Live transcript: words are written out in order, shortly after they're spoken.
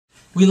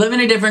We live in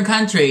a different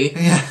country.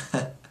 Yeah.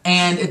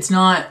 And it's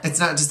not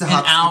just a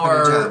an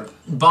hour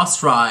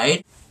bus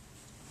ride.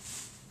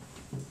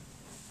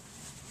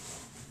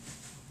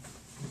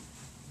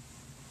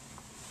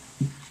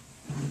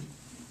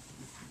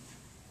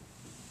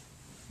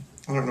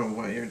 I don't know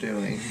what you're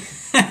doing.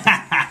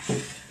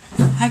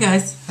 Hi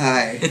guys.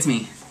 Hi. It's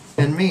me.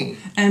 And me.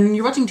 And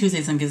you're watching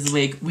Tuesday Some Kids This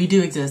Week. We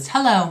do exist.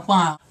 Hello.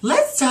 Wow.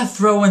 Let's start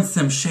throwing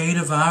some shade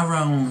of our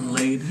own,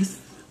 ladies.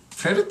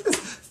 Where did this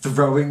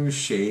throwing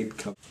shade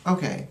come?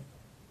 Okay.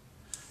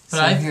 But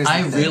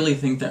I really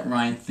think that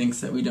Ryan thinks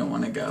that we don't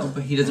want to go,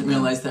 but he doesn't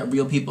realize that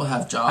real people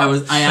have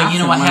jobs. I asked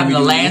him what happened the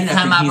last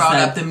time I brought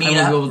up the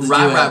meetup.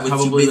 Ryan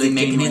was too busy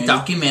making his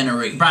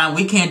documentary. Brian,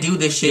 we can't do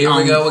this shit. Here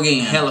we go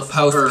again. Hella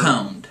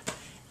postponed.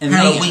 And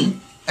Halloween.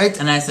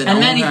 And I said,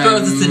 and then he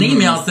throws us an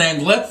email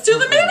saying, "Let's do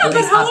the meetup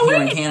at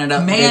Halloween." In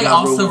Canada, may I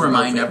also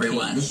remind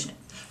everyone,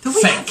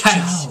 fake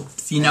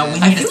jokes. You know, we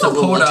need to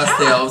support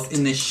ourselves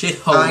in this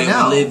shithole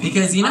that we live.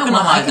 Because you know,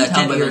 I can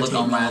tell by the look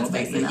on Ryan's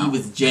face that he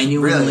was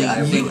genuinely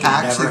thinking.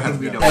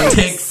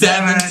 Take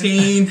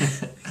 17.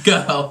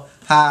 Go.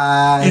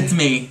 Hi. It's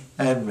me.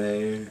 And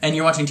me. And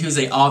you're watching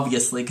Tuesday,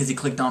 obviously, because you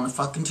clicked on the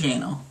fucking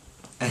channel.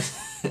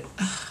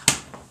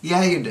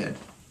 Yeah, you did.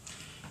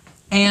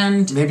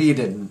 And maybe you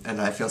didn't, and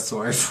I feel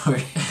sorry for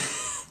you.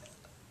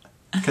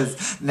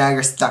 Because now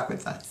you're stuck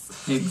with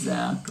us.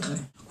 Exactly.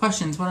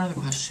 Questions? What are the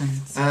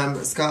questions?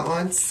 Scott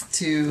wants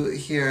to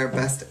hear our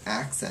best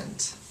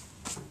accent.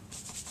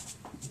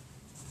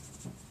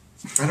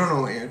 I don't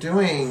know what you're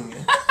doing.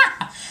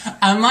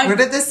 I'm like... Where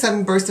did this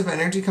sudden burst of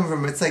energy come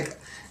from? It's like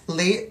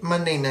late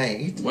Monday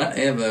night.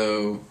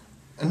 Whatever.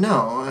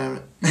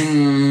 No,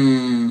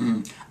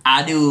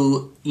 I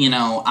do, you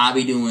know, I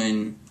be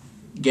doing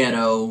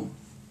ghetto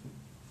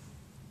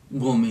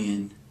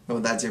woman. Oh,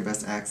 that's your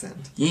best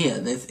accent. Yeah,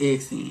 that's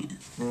accent.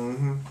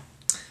 Mm-hmm.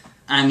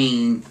 I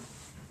mean,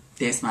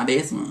 that's my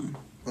best one.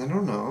 I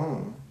don't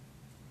know.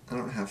 I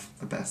don't have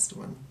a best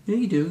one. Yeah,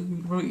 you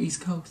do. You're East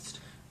Coast.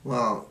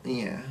 Well,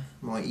 yeah.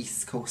 My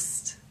East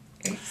Coast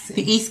accent.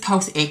 The East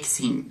Coast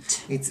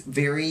accent. It's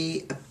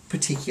very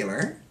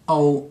particular.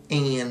 Oh.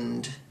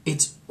 And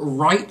it's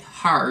right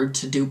hard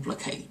to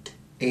duplicate.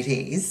 It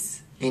is.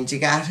 And you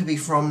gotta be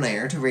from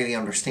there to really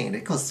understand it,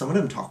 because some of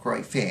them talk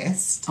right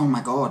fast. Oh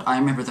my god, I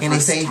remember the first time.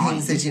 And they say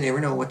things that you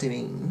never know what they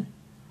mean.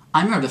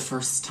 I remember the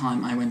first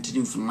time I went to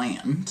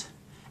Newfoundland,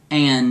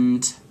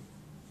 and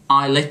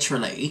I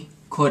literally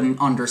couldn't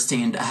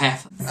understand a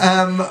half of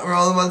it.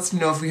 Roland wants to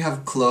know if we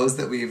have clothes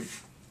that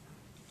we've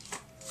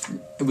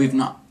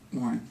not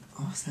worn.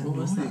 Oh, what's that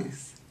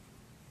noise?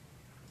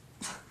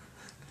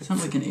 It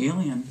sounds like an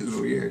alien. It's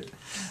weird.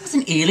 It's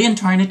an alien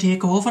trying to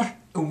take over.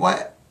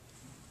 What?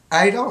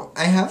 I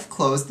have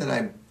clothes that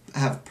I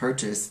have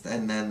purchased,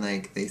 and then,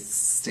 like, they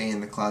stay in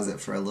the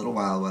closet for a little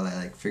while I,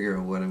 like, figure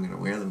out what I'm gonna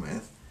wear them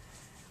with.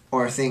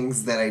 Or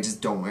things that I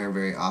just don't wear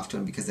very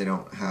often because I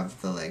don't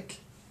have the, like,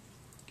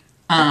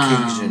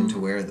 occasion to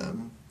wear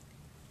them.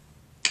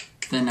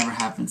 That never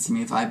happens to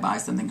me. If I buy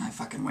something, I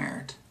fucking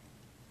wear it.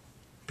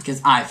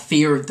 Because I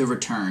fear the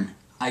return.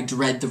 I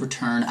dread the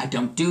return. I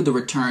don't do the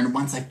return.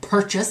 Once I've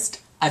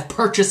purchased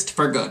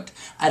for good.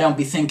 I don't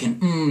be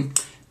thinking,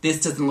 this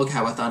doesn't look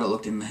how I thought it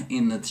looked in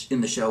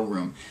the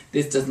showroom.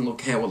 This doesn't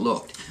look how it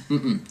looked.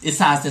 This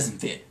size doesn't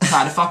fit.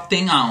 Try the fuck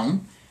thing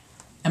on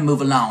and move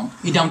along.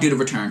 You don't do the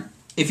return.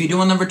 If you're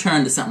doing the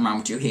return, there's something wrong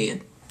with your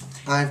head.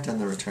 I've done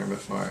the return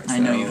before. I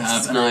know you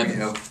have,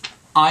 and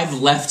I've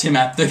left him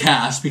at the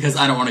cash because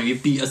I don't want to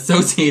be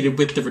associated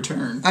with the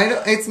return.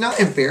 It's not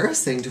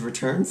embarrassing to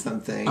return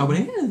something. Oh,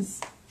 it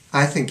is.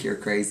 I think you're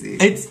crazy.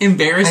 It's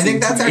embarrassing. I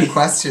think that's our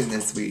question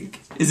this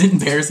week. Is it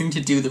embarrassing to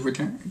do the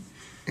return?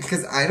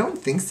 Because I don't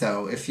think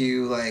so. If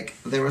you, like,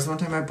 there was one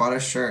time I bought a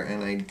shirt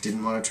and I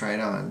didn't want to try it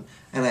on.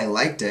 And I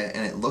liked it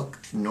and it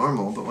looked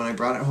normal. But when I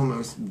brought it home, it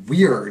was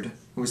weird.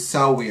 It was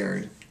so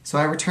weird. So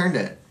I returned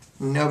it.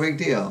 No big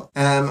deal.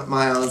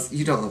 Miles,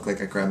 you don't look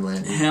like a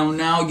gremlin. Hell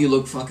no, you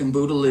look fucking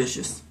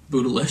bootylicious.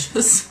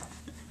 Bootylicious?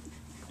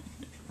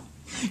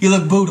 You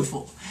look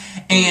beautiful.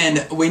 And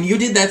when you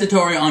did that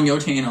tutorial on your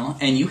channel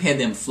and you had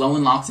them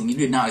flowing locks and you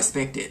did not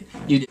expect it,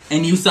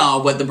 and you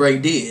saw what the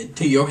braid did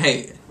to your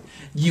head,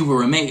 you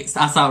were amazed.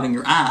 I saw it in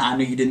your eye. I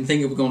knew you didn't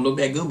think it was going to look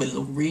that good, but it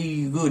looked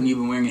really good, and you've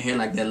been wearing your hair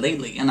like that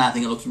lately. And I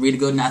think it looks really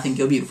good, and I think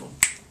you're beautiful.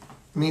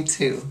 Me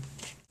too.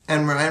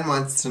 And Ryan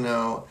wants to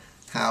know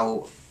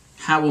how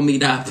we'll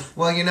meet up.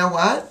 Well, you know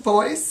what,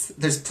 boys?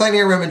 There's plenty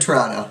of room in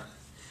Toronto.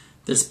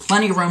 There's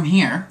plenty of room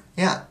here.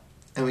 Yeah.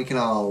 And we can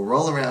all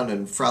roll around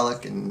and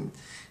frolic and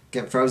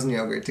get frozen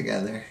yogurt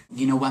together.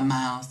 You know what,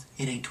 Miles?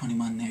 It ain't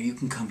 21 there. You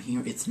can come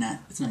here. It's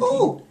 19.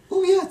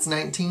 Oh yeah, it's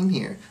 19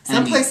 here.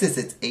 Some places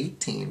it's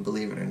 18,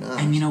 believe it or not.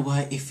 And you know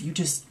what? If you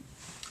just...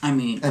 I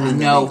mean,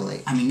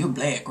 you're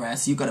black, right?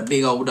 So you got a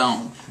big old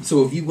dome.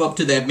 So if you go up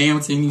to that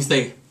mountain and you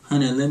say,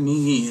 honey, let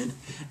me in,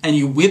 and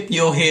you whip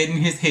your head in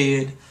his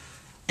head,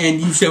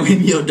 and you show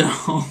him your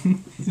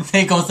dome,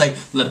 they gonna say,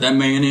 let that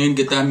man in,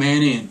 get that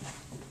man in.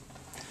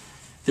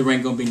 There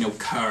ain't gonna be no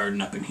carding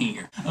up in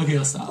here. Okay,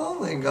 I'll stop. Oh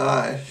my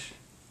gosh.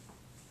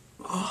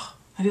 Oh,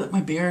 How do you like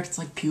my beard? It's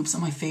like pubes on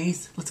my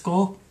face. Let's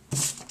go.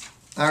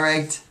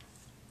 Alright.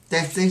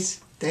 That's it.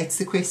 That's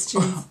the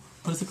question.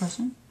 What is the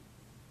question?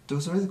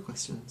 Those are the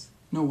questions.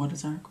 No, what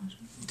is our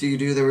question? Do you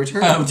do the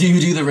return? Oh, do you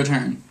do the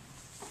return?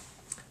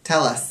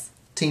 Tell us.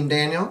 Team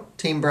Daniel,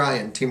 Team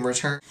Brian, Team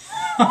Return.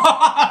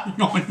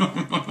 No.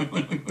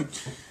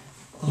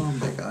 Oh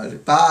my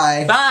god.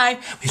 Bye. Bye.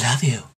 We love you.